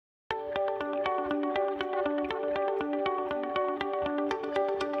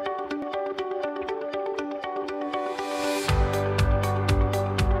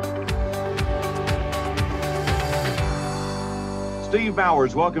Steve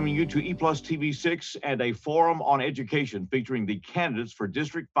Bowers welcoming you to E Plus TV6 and a forum on education featuring the candidates for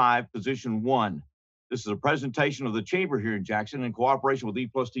District 5, Position 1. This is a presentation of the Chamber here in Jackson in cooperation with E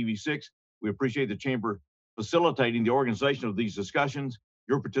Plus TV6. We appreciate the Chamber facilitating the organization of these discussions,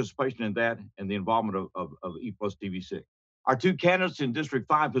 your participation in that, and the involvement of E Plus TV6. Our two candidates in District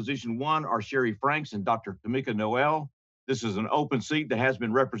 5, Position 1 are Sherry Franks and Dr. Tameka Noel. This is an open seat that has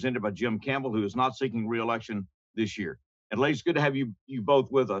been represented by Jim Campbell, who is not seeking re-election this year. And ladies, good to have you both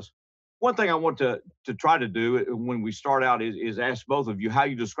with us. One thing I want to try to do when we start out is ask both of you how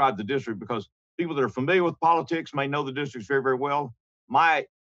you describe the district, because people that are familiar with politics may know the districts very, very well. My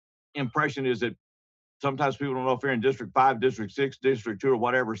impression is that sometimes people don't know if they're in District 5, District 6, District 2, or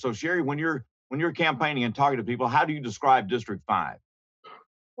whatever. So Sherry, when you're campaigning and talking to people, how do you describe District 5?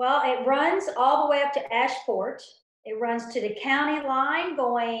 Well, it runs all the way up to Ashport. It runs to the county line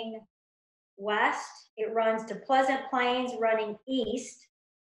going west. It runs to Pleasant Plains running east.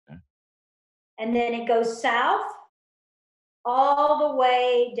 Okay. And then it goes south all the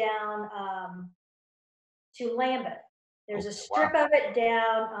way down to Lambeth. There's a strip of it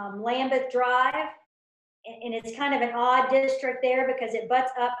down Lambeth Drive. And it's kind of an odd district there because it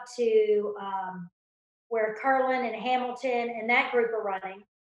butts up to where Curlin and Hamilton and that group are running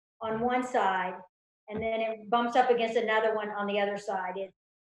on one side. And then it bumps up against another one on the other side.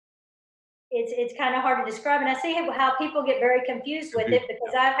 It's kind of hard to describe, and I see how people get very confused with it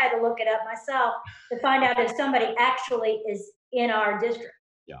because I've had to look it up myself to find out if somebody actually is in our district.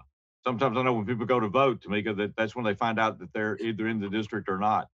 Yeah, sometimes I know when people go to vote, Tameka, that's when they find out that they're either in the district or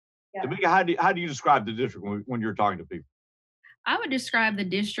not. Yeah. Tameka, how do you describe the district when you're talking to people? I would describe the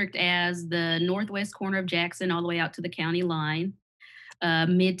district as the northwest corner of Jackson all the way out to the county line,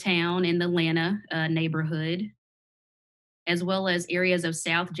 Midtown and the Atlanta neighborhood, as well as areas of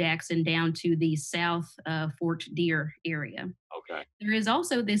South Jackson down to the South Fort Deer area. Okay. There is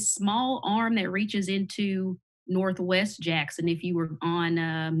also this small arm that reaches into Northwest Jackson. If you were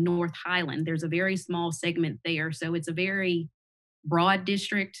on North Highland, there's a very small segment there. So it's a very broad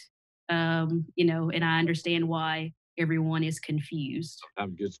district, and I understand why everyone is confused.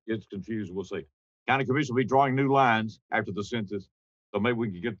 Sometimes gets confused. We'll see. County Commission will be drawing new lines after the census. So maybe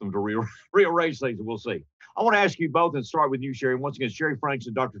we can get them to rearrange things, and we'll see. I want to ask you both and start with you, Sherry. Once again, Sherry Franks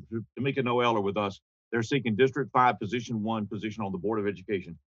and Dr. Tameka Noel are with us. They're seeking District 5, Position 1, position on the Board of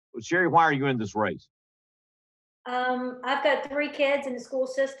Education. But Sherry, why are you in this race? I've got 3 kids in the school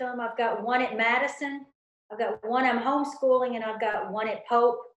system. I've got one at Madison. I've got one I'm homeschooling, and I've got one at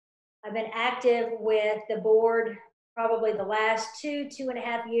Pope. I've been active with the board probably the last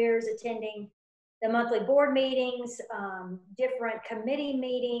 2.5 years, attending the monthly board meetings, different committee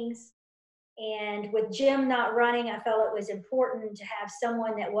meetings. And with Jim not running, I felt it was important to have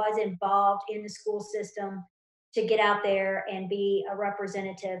someone that was involved in the school system to get out there and be a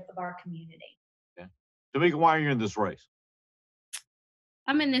representative of our community. Okay. Tameka, why are you in this race?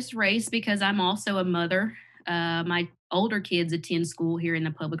 I'm in this race because I'm also a mother. My older kids attend school here in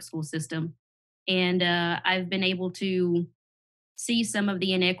the public school system. And I've been able to see some of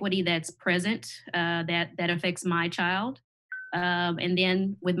the inequity that's present that affects my child. And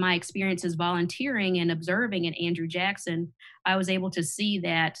then with my experiences volunteering and observing at Andrew Jackson, I was able to see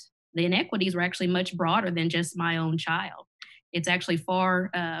that the inequities were actually much broader than just my own child. It's actually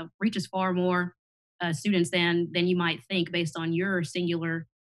reaches far more students than you might think based on your singular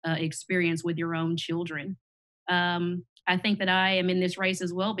experience with your own children. I think that I am in this race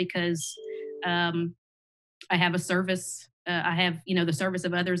as well because I have a service. I have, the service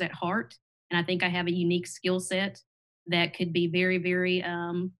of others at heart. And I think I have a unique skill set that could be very, very,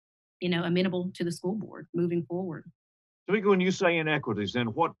 amenable to the school board moving forward. Tameka, when you say inequities, then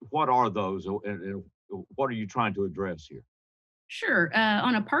what are those and what are you trying to address here? Sure.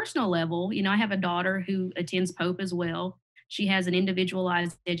 On a personal level, I have a daughter who attends Pope as well. She has an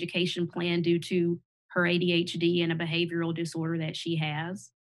individualized education plan due to her ADHD and a behavioral disorder that she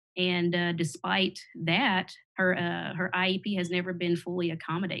has. And despite that, her IEP has never been fully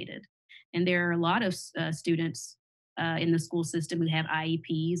accommodated. And there are a lot of students in the school system who have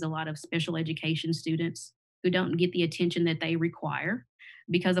IEPs, a lot of special education students who don't get the attention that they require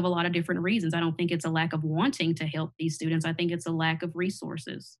because of a lot of different reasons. I don't think it's a lack of wanting to help these students. I think it's a lack of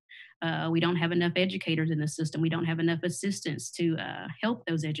resources. We don't have enough educators in the system. We don't have enough assistants to help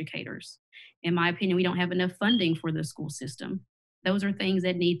those educators. In my opinion, we don't have enough funding for the school system. Those are things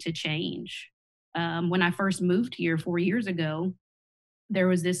that need to change. When I first moved here 4 years ago, there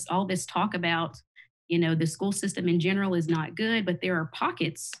was all this talk about, the school system in general is not good, but there are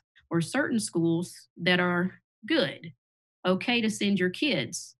pockets or certain schools that are good, okay to send your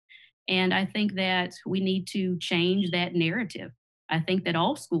kids. And I think that we need to change that narrative. I think that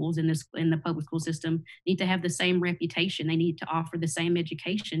all schools in the public school system need to have the same reputation. They need to offer the same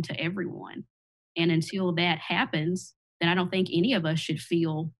education to everyone. And until that happens, then I don't think any of us should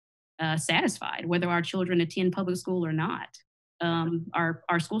feel satisfied, whether our children attend public school or not.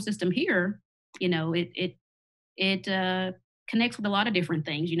 Our school system here, you know, it connects with a lot of different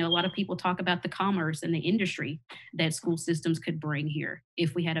things. You know, a lot of people talk about the commerce and the industry that school systems could bring here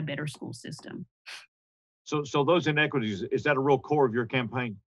if we had a better school system. So those inequities, is that a real core of your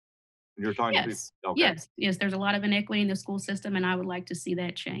campaign? You're talking to people? Yes, Okay. yes. There's a lot of inequity in the school system, and I would like to see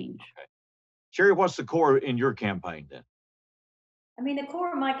that change. Sherry, what's the core in your campaign then? I mean, the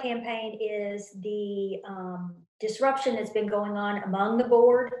core of my campaign is the disruption that's been going on among the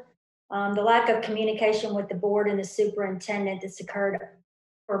board, the lack of communication with the board and the superintendent that's occurred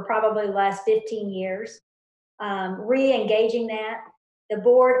for probably the last 15 years, re-engaging that, the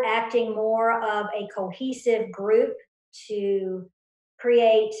board acting more of a cohesive group to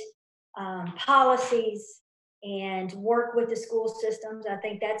create policies and work with the school systems. I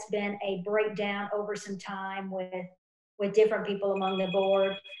think that's been a breakdown over some time with different people among the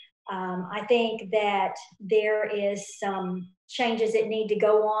board. I think that there is some changes that need to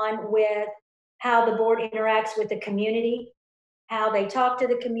go on with how the board interacts with the community, how they talk to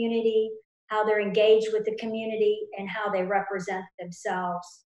the community, how they're engaged with the community, and how they represent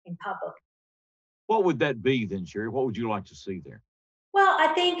themselves in public. What would that be then, Sherry? What would you like to see there? Well,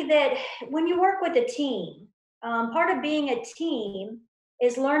 I think that when you work with a team, part of being a team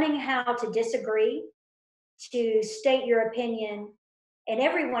is learning how to disagree, to state your opinion, and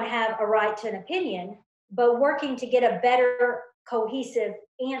everyone have a right to an opinion, but working to get a better cohesive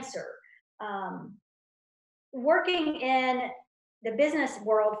answer. Um, Working in the business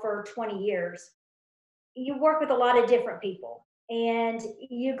world for 20 years, you work with a lot of different people and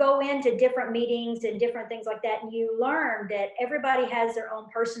you go into different meetings and different things like that, and you learn that everybody has their own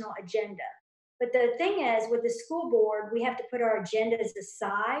personal agenda. But the thing is, with the school board, we have to put our agendas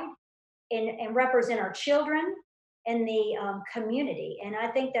aside and represent our children and the community. And I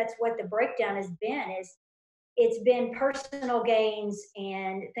think that's what the breakdown has been, is it's been personal gains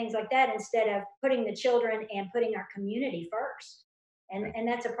and things like that instead of putting the children and putting our community first. And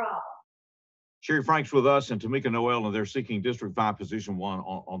that's a problem. Sherry Frank's with us and Tameka Noel, and they're seeking District 5 Position 1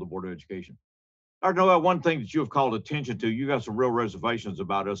 on the Board of Education. Dr. Noel, one thing that you have called attention to, you got some real reservations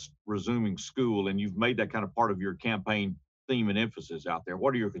about us resuming school, and you've made that kind of part of your campaign theme and emphasis out there.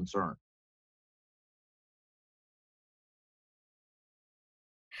 What are your concerns?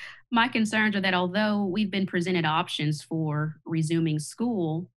 My concerns are that although we've been presented options for resuming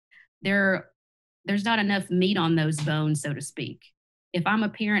school, there's not enough meat on those bones, so to speak. If I'm a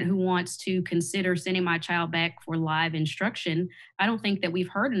parent who wants to consider sending my child back for live instruction, I don't think that we've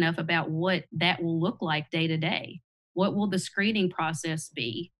heard enough about what that will look like day to day. What will the screening process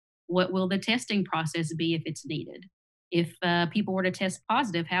be? What will the testing process be if it's needed? If people were to test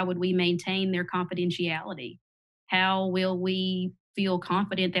positive, how would we maintain their confidentiality? How will we feel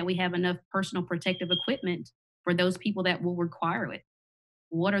confident that we have enough personal protective equipment for those people that will require it?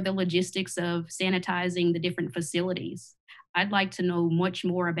 What are the logistics of sanitizing the different facilities? I'd like to know much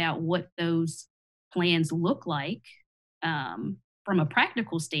more about what those plans look like from a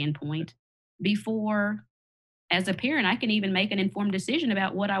practical standpoint before, as a parent, I can even make an informed decision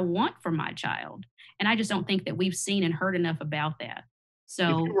about what I want for my child. And I just don't think that we've seen and heard enough about that.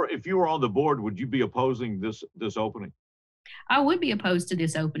 So If you were on the board, would you be opposing this opening? I would be opposed to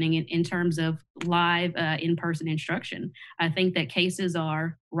this opening in terms of live in-person instruction. I think that cases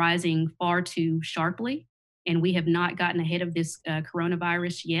are rising far too sharply, and we have not gotten ahead of this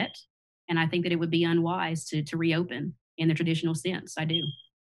coronavirus yet. And I think that it would be unwise to reopen in the traditional sense. I do.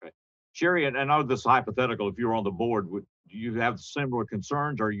 Okay. Sherry, and I know this is hypothetical. If you were on the board, do you have similar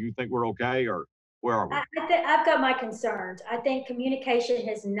concerns, or you think we're okay, or where are we? I've got my concerns. I think communication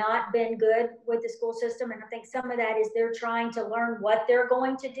has not been good with the school system, and I think some of that is they're trying to learn what they're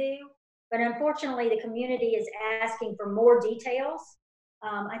going to do, but unfortunately, the community is asking for more details.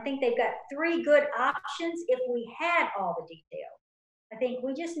 I think they've got 3 good options if we had all the details. I think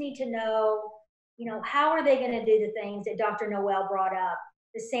we just need to know, how are they going to do the things that Dr. Noel brought up,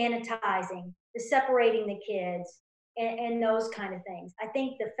 the sanitizing, the separating the kids, and those kind of things. I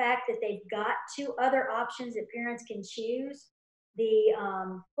think the fact that they've got 2 other options that parents can choose, the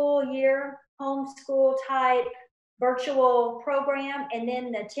full year homeschool type virtual program and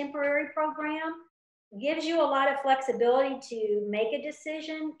then the temporary program, gives you a lot of flexibility to make a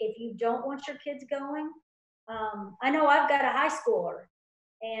decision if you don't want your kids going. I know I've got a high schooler,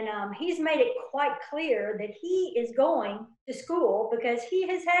 and he's made it quite clear that he is going to school because he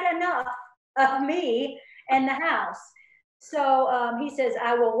has had enough of me and the house. So he says,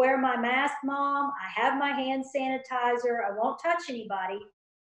 I will wear my mask, Mom. I have my hand sanitizer. I won't touch anybody.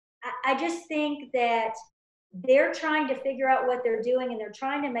 I just think that they're trying to figure out what they're doing and they're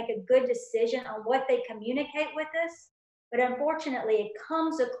trying to make a good decision on what they communicate with us. But unfortunately, it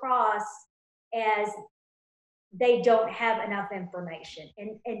comes across as they don't have enough information,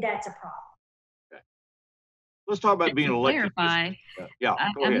 and that's a problem. Okay. Let's talk about Just being to elected. clarify, Yeah,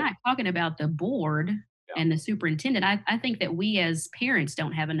 go I'm ahead. not talking about the board Yeah. and the superintendent. I think that we as parents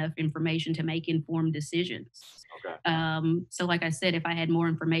don't have enough information to make informed decisions. Okay. So, like I said, if I had more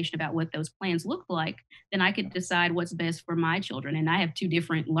information about what those plans look like, then I could decide what's best for my children. And I have two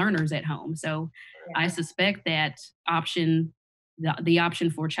different learners at home. So I suspect that the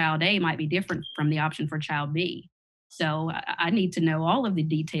option for child A might be different from the option for child B. So I need to know all of the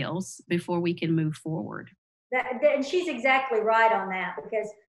details before we can move forward. And she's exactly right on that because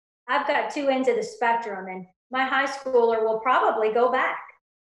I've got two ends of the spectrum, and my high schooler will probably go back.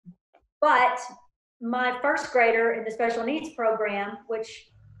 But my first grader in the special needs program, which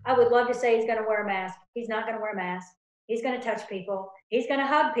I would love to say he's going to wear a mask, he's not going to wear a mask. He's going to touch people, he's going to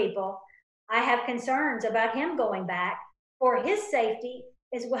hug people. I have concerns about him going back for his safety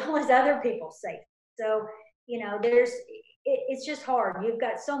as well as other people's safety. So, it's just hard. You've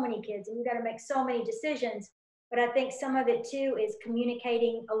got so many kids and you've got to make so many decisions. But I think some of it too is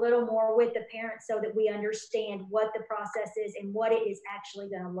communicating a little more with the parents so that we understand what the process is and what it is actually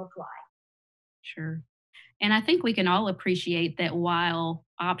going to look like. Sure. And I think we can all appreciate that while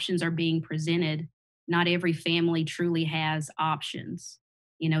options are being presented, not every family truly has options.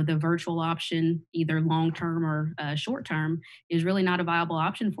 The virtual option, either long term or short term, is really not a viable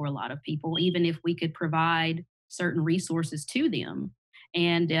option for a lot of people, even if we could provide certain resources to them.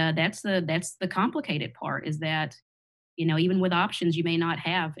 And that's the complicated part is that even with options, you may not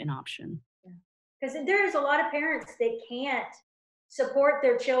have an option. Because there's a lot of parents that can't support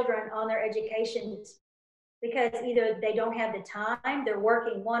their children on their education because either they don't have the time, they're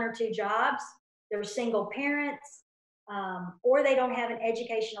working one or two jobs, they're single parents, or they don't have an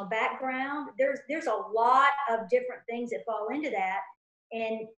educational background. There's a lot of different things that fall into that,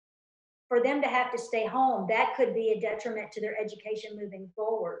 and for them to have to stay home, that could be a detriment to their education moving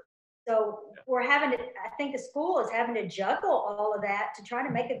forward. So we're having to. I think the school is having to juggle all of that to try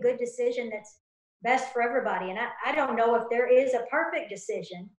to make a good decision that's best for everybody. And I don't know if there is a perfect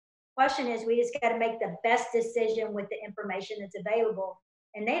decision. Question is, we just got to make the best decision with the information that's available.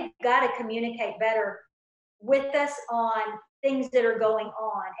 And they've got to communicate better with us on things that are going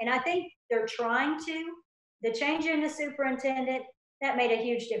on. And I think they're trying to. The change in the superintendent, that made a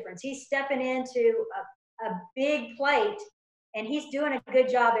huge difference. He's stepping into a big plate and he's doing a good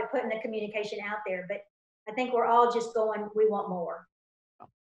job at putting the communication out there. But I think we're all just going, we want more.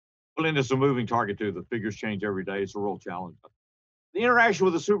 Well, and it's a moving target too. The figures change every day. It's a real challenge. The interaction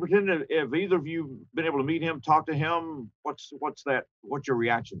with the superintendent, have either of you been able to meet him, talk to him? What's your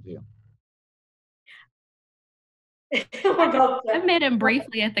reaction to him? I met him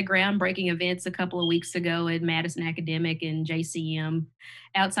briefly at the groundbreaking events a couple of weeks ago at Madison Academic and JCM.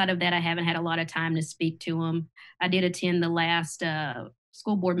 Outside of that, I haven't had a lot of time to speak to him. I did attend the last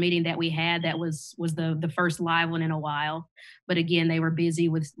school board meeting that we had. That was the first live one in a while. But again, they were busy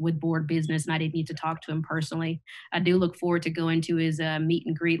with board business, and I didn't need to talk to him personally. I do look forward to going to his meet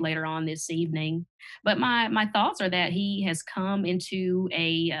and greet later on this evening. But my thoughts are that he has come into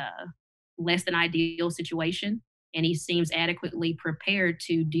a less than ideal situation, and he seems adequately prepared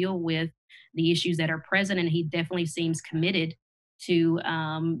to deal with the issues that are present. And he definitely seems committed to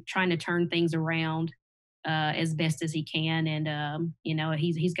trying to turn things around as best as he can. And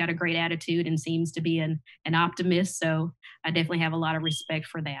he's got a great attitude and seems to be an optimist. So I definitely have a lot of respect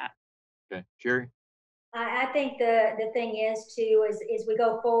for that. Okay, Sherry. I think the thing is too is we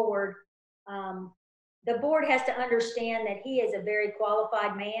go forward. The board has to understand that he is a very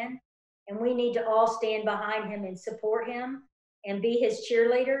qualified man, and we need to all stand behind him and support him and be his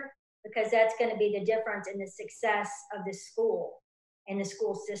cheerleader, because that's going to be the difference in the success of the school and the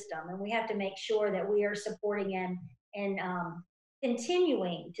school system. And we have to make sure that we are supporting him and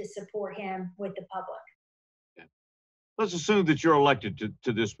continuing to support him with the public. Okay. Let's assume that you're elected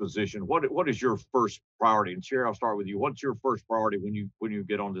to this position. What is your first priority? And Sherry, I'll start with you. What's your first priority when you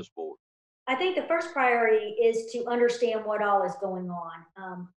get on this board? I think the first priority is to understand what all is going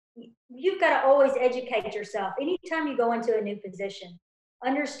on. You've got to always educate yourself. Anytime you go into a new position,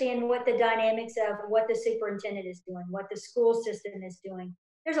 understand what the dynamics of what the superintendent is doing, what the school system is doing.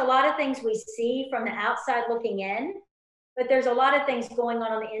 There's a lot of things we see from the outside looking in, but there's a lot of things going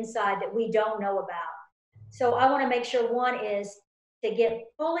on the inside that we don't know about. So I want to make sure one is to get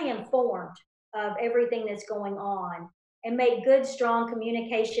fully informed of everything that's going on and make good, strong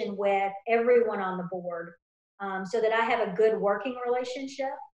communication with everyone on the board, so that I have a good working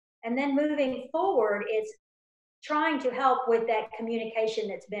relationship. And then moving forward, it's trying to help with that communication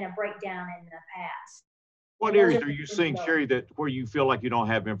that's been a breakdown in the past. What And those areas are are the you things seeing, going. Sherry, that where you feel like you don't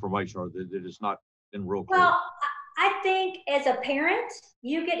have information or that it's not been real clear? Well, I think as a parent,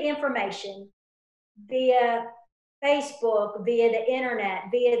 you get information via Facebook, via the internet,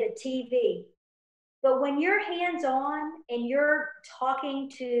 via the TV. But when you're hands on and you're talking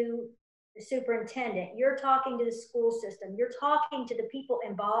to the superintendent, you're talking to the school system, you're talking to the people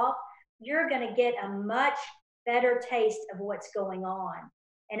involved, you're going to get a much better taste of what's going on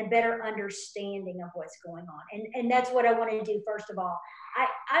and a better understanding of what's going on. And that's what I want to do first of all.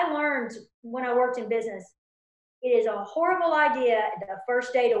 I learned when I worked in business, it is a horrible idea the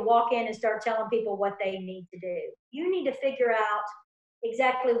first day to walk in and start telling people what they need to do. You need to figure out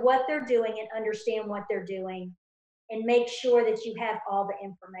exactly what they're doing and understand what they're doing and make sure that you have all the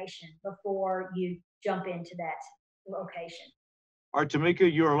information before you jump into that location. All right,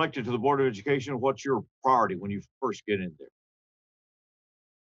 Tameka, you're elected to the Board of Education. What's your priority when you first get in there?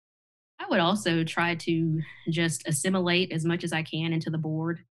 I would also try to just assimilate as much as I can into the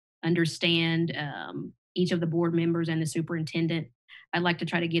board, understand each of the board members and the superintendent. I'd like to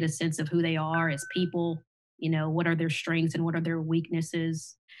try to get a sense of who they are as people, what are their strengths and what are their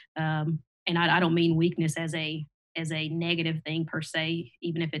weaknesses. And I don't mean weakness as a negative thing per se,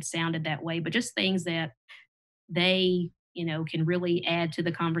 even if it sounded that way, but just things that they, can really add to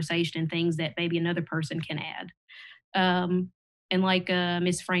the conversation and things that maybe another person can add. And like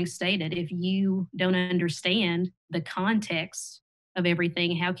Ms. Frank stated, if you don't understand the context of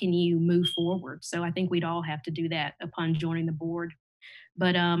everything, how can you move forward? So I think we'd all have to do that upon joining the board.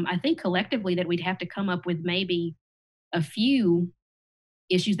 But I think collectively that we'd have to come up with maybe a few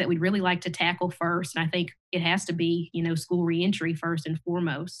issues that we'd really like to tackle first. And I think it has to be, school reentry first and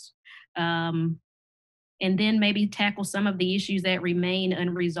foremost. And then maybe tackle some of the issues that remain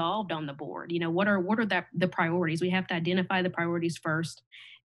unresolved on the board. What are the priorities? We have to identify the priorities first,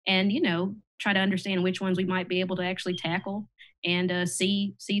 and try to understand which ones we might be able to actually tackle and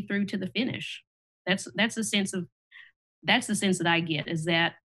see through to the finish. That's the sense of that's the sense that I get, is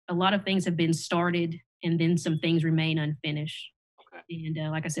that a lot of things have been started and then some things remain unfinished. Okay.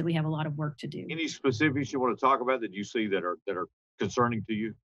 And like I said, we have a lot of work to do. Any specifics you want to talk about that you see that are concerning to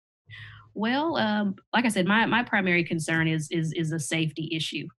you? Well, like I said, my primary concern is a safety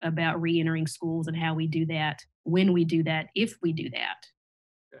issue about reentering schools and how we do that, when we do that, if we do that.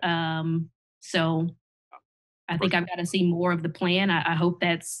 So I think I've got to see more of the plan. I hope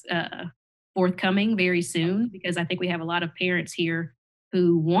that's forthcoming very soon, because I think we have a lot of parents here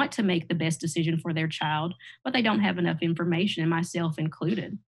who want to make the best decision for their child, but they don't have enough information, and myself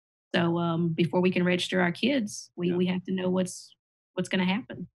included. So before we can register our kids, we have to know what's going to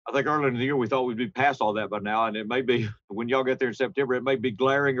happen. I think earlier in the year we thought we'd be past all that by now, and it may be when y'all get there in September, it may be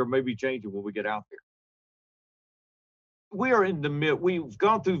glaring or maybe changing when we get out there. We are in the mid. We've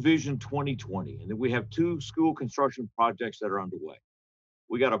gone through Vision 2020, and then we have two school construction projects that are underway.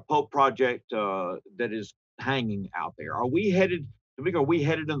 We got a Pope project that is hanging out there. Are we headed? Tameka, are we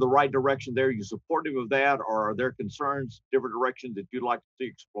headed in the right direction there? Are you supportive of that, or are there concerns, different directions that you'd like to see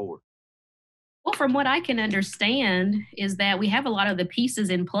explored? Well, from what I can understand is that we have a lot of the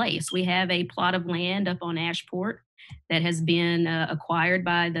pieces in place. We have a plot of land up on Ashport that has been acquired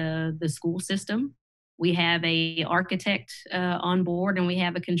by the school system. We have a architect on board, and we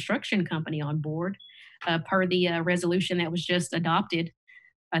have a construction company on board per the resolution that was just adopted.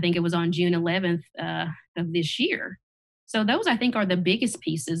 I think it was on June 11th of this year. So those, I think, are the biggest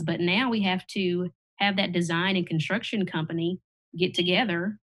pieces. But now we have to have that design and construction company get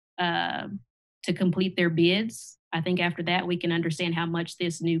together to complete their bids. I think after that, we can understand how much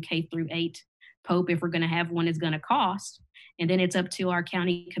this new K-8 Pope, if we're going to have one, is going to cost. And then it's up to our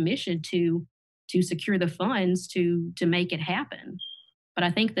county commission to secure the funds to make it happen. But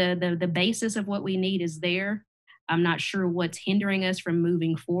I think the basis of what we need is there. I'm not sure what's hindering us from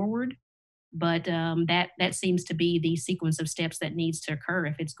moving forward, but that seems to be the sequence of steps that needs to occur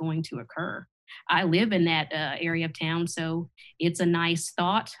if it's going to occur. I live in that area of town, so it's a nice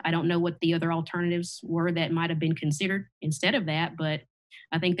thought. I don't know what the other alternatives were that might have been considered instead of that, but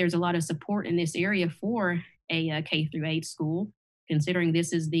I think there's a lot of support in this area for a K-8 school, considering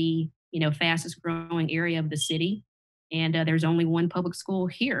this is the fastest growing area of the city, and there's only one public school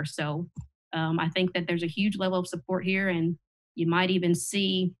here. So I think that there's a huge level of support here, and you might even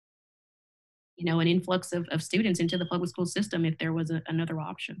see an influx of students into the public school system if there was another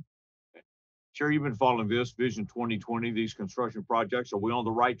option. Sure, you've been following this Vision 2020, these construction projects. Are we on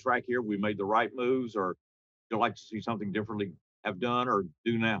the right track here? We made the right moves, or you'd like to see something differently have done or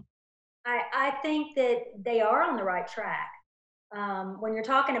do now? I think that they are on the right track. When you're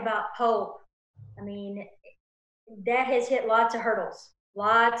talking about Pope, I mean, that has hit lots of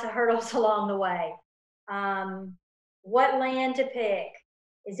hurdles along the way. Um, what land to pick?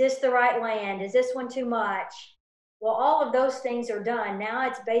 Is this the right land? Is this one too much? Well, all of those things are done. Now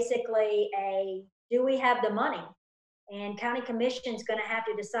it's basically a, do we have the money? And county commission is going to have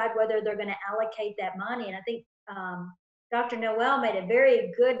to decide whether they're going to allocate that money. And I think Dr. Noel made a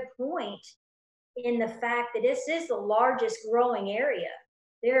very good point in the fact that this is the largest growing area.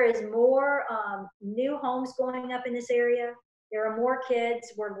 There is more new homes going up in this area. There are more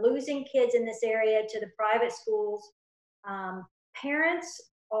kids. We're losing kids in this area to the private schools. Parents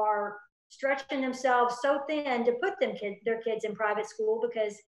are stretching themselves so thin to put their kids in private school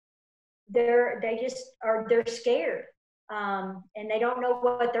because they're scared, and they don't know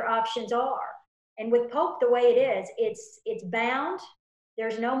what their options are. And with Pope the way it is, it's bound.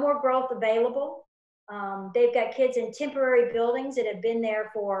 There's no more growth available. They've got kids in temporary buildings that have been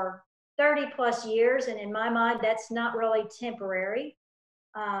there for 30 plus years, and in my mind, that's not really temporary.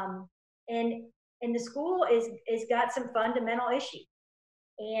 Um, and and the school is got some fundamental issues.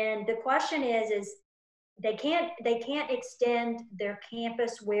 And the question is they can't extend their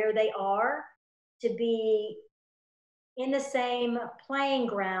campus where they are to be in the same playing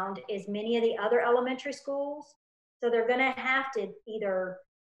ground as many of the other elementary schools. So they're going to have to either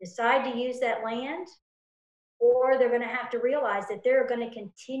decide to use that land, or they're going to have to realize that they're going to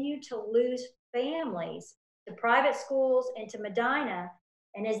continue to lose families to private schools and to Medina.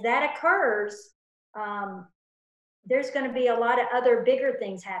 And as that occurs, um, there's going to be a lot of other bigger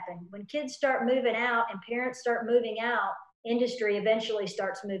things happen. When kids start moving out and parents start moving out, industry eventually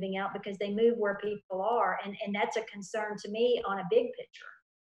starts moving out because they move where people are. And that's a concern to me on a big picture.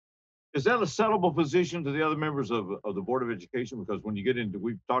 Is that a sellable position to the other members of the Board of Education? Because when you get into,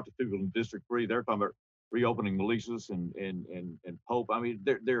 we've talked to people in District 3, they're talking about reopening Melissa's and Pope. I mean,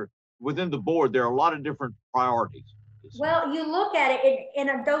 they're within the board, there are a lot of different priorities. Well, you look at it,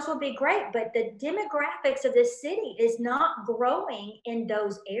 and those will be great, but the demographics of this city is not growing in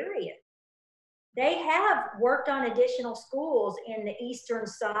those areas. They have worked on additional schools in the eastern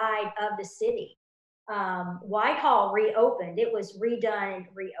side of the city. Whitehall reopened, it was redone and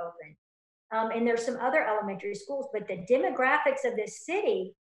reopened. And there's some other elementary schools, but the demographics of this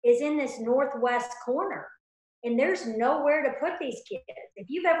city is in this northwest corner. And there's nowhere to put these kids. If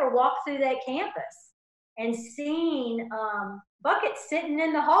you've ever walked through that campus and seen buckets sitting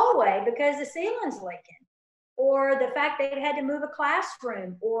in the hallway because the ceiling's leaking, or the fact they've had to move a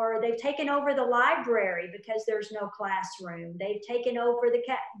classroom, or they've taken over the library because there's no classroom. They've taken over the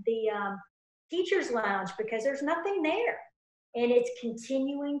teacher's lounge because there's nothing there. And it's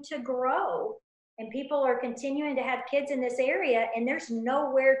continuing to grow, and people are continuing to have kids in this area, and there's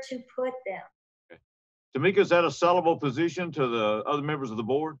nowhere to put them. Okay. Tameka, is that a sellable position to the other members of the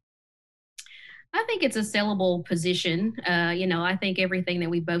board? I think it's a sellable position. I think everything that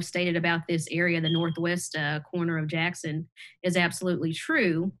we both stated about this area, the northwest corner of Jackson, is absolutely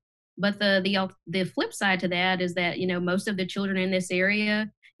true. But the flip side to that is that most of the children in this area,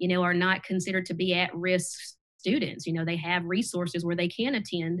 are not considered to be at risk students. They have resources where they can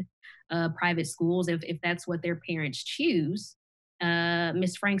attend private schools if that's what their parents choose.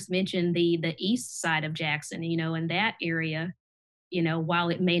 Ms. Franks mentioned the east side of Jackson. In that area, while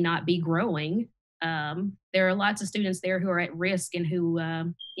it may not be growing, there are lots of students there who are at risk and who,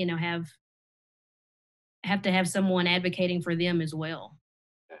 have to have someone advocating for them as well.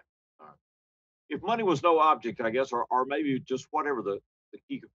 Yeah. All right. If money was no object, I guess, or maybe just whatever the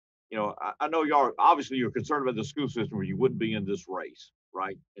key, I know y'all, obviously you're concerned about the school system or you wouldn't be in this race,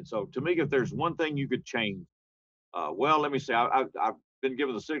 right? And so to me, if there's one thing you could change, well, let me say, I've been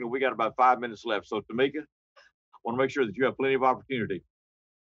given the signal. We got about 5 minutes left. So Tameka, I want to make sure that you have plenty of opportunity.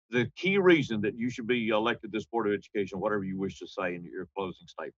 The key reason that you should be elected this Board of Education, whatever you wish to say in your closing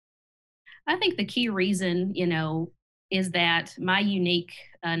statement. I think the key reason, is that my unique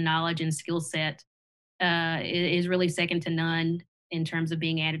knowledge and skill set is really second to none in terms of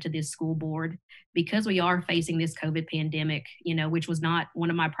being added to this school board, because we are facing this COVID pandemic, which was not one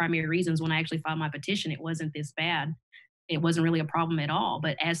of my primary reasons when I actually filed my petition. It wasn't this bad. It wasn't really a problem at all.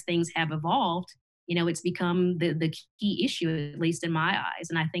 But as things have evolved, it's become the key issue, at least in my eyes.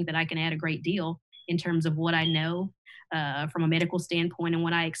 And I think that I can add a great deal in terms of what I know from a medical standpoint and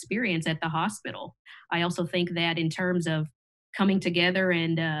what I experience at the hospital. I also think that in terms of coming together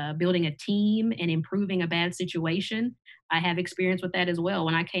and building a team and improving a bad situation, I have experience with that as well.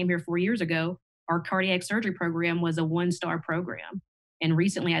 When I came here 4 years ago, our cardiac surgery program was a 1-star program. And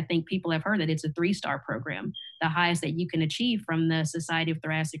recently, I think people have heard that it's a 3-star program, the highest that you can achieve from the Society of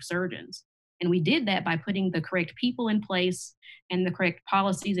Thoracic Surgeons. And we did that by putting the correct people in place and the correct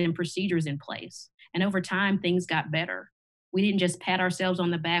policies and procedures in place. And over time, things got better. We didn't just pat ourselves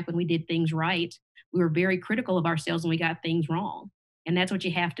on the back when we did things right. We were very critical of ourselves when we got things wrong. And that's what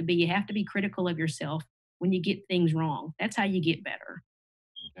you have to be. You have to be critical of yourself when you get things wrong. That's how you get better.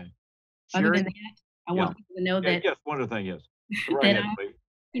 Okay. Other Sherry? than that, I want people to know Yeah, that yes, one other thing, yes. Go right that ahead, please.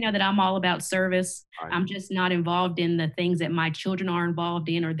 that I'm all about service. All right. I'm just not involved in the things that my children are involved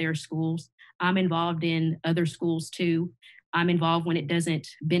in or their schools. I'm involved in other schools too. I'm involved when it doesn't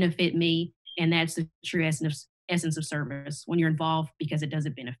benefit me, and that's the true essence of service, when you're involved because it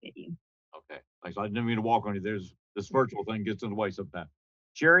doesn't benefit you. Okay, thanks. I didn't mean to walk on you. There's this virtual thing gets in the way sometimes.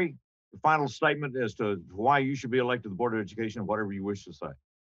 Sherry, the final statement as to why you should be elected to the Board of Education, whatever you wish to say.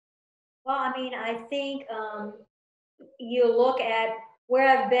 Well, I mean, I think you look at where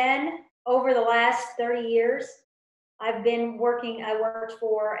I've been over the last 30 years. I worked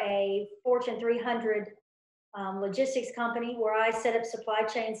for a Fortune 300 logistics company where I set up supply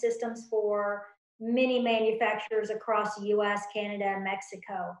chain systems for many manufacturers across the US, Canada, and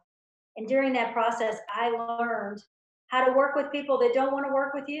Mexico. And during that process, I learned how to work with people that don't want to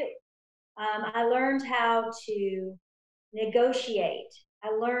work with you. I learned how to negotiate. I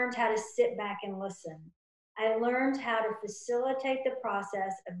learned how to sit back and listen. I learned how to facilitate the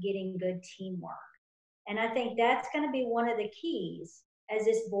process of getting good teamwork. And I think that's going to be one of the keys as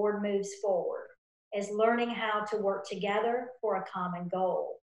this board moves forward, is learning how to work together for a common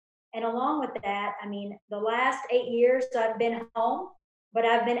goal. And along with that, I mean, the last 8 years I've been home, but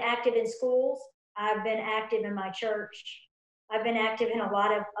I've been active in schools. I've been active in my church. I've been active in a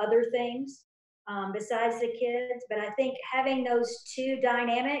lot of other things besides the kids. But I think having those two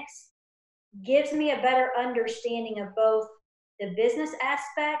dynamics gives me a better understanding of both the business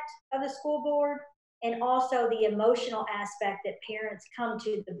aspect of the school board and also the emotional aspect that parents come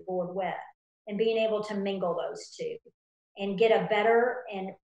to the board with, and being able to mingle those two and get a better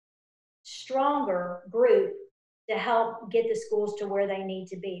and stronger group to help get the schools to where they need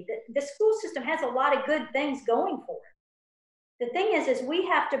to be. The school system has a lot of good things going for it. The thing is we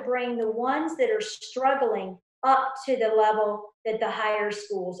have to bring the ones that are struggling up to the level that the higher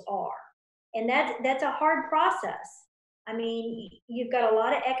schools are. And that's a hard process. I mean, you've got a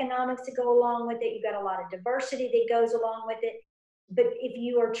lot of economics to go along with it. You've got a lot of diversity that goes along with it. But if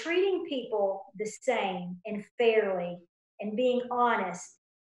you are treating people the same and fairly and being honest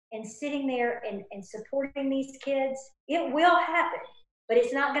and sitting there and supporting these kids, it will happen. But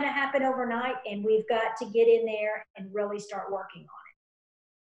it's not going to happen overnight, and we've got to get in there and really start working on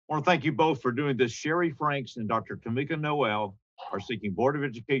it. I want to thank you both for doing this. Sherry Franks and Dr. Tameka Noel are seeking Board of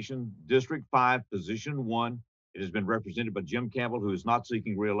Education District 5, Position 1. It has been represented by Jim Campbell, who is not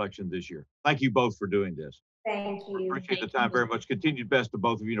seeking re-election this year. Thank you both for doing this. Thank you. Appreciate the time very much. Continued best to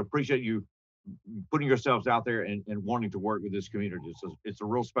both of you, and appreciate you putting yourselves out there and wanting to work with this community. It's a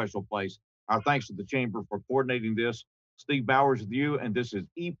real special place. Our thanks to the Chamber for coordinating this. Steve Bowers with you, and this is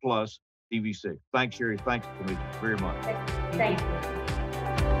E+ TV6. Thanks, Sherry. Thanks to me very much. Thank you.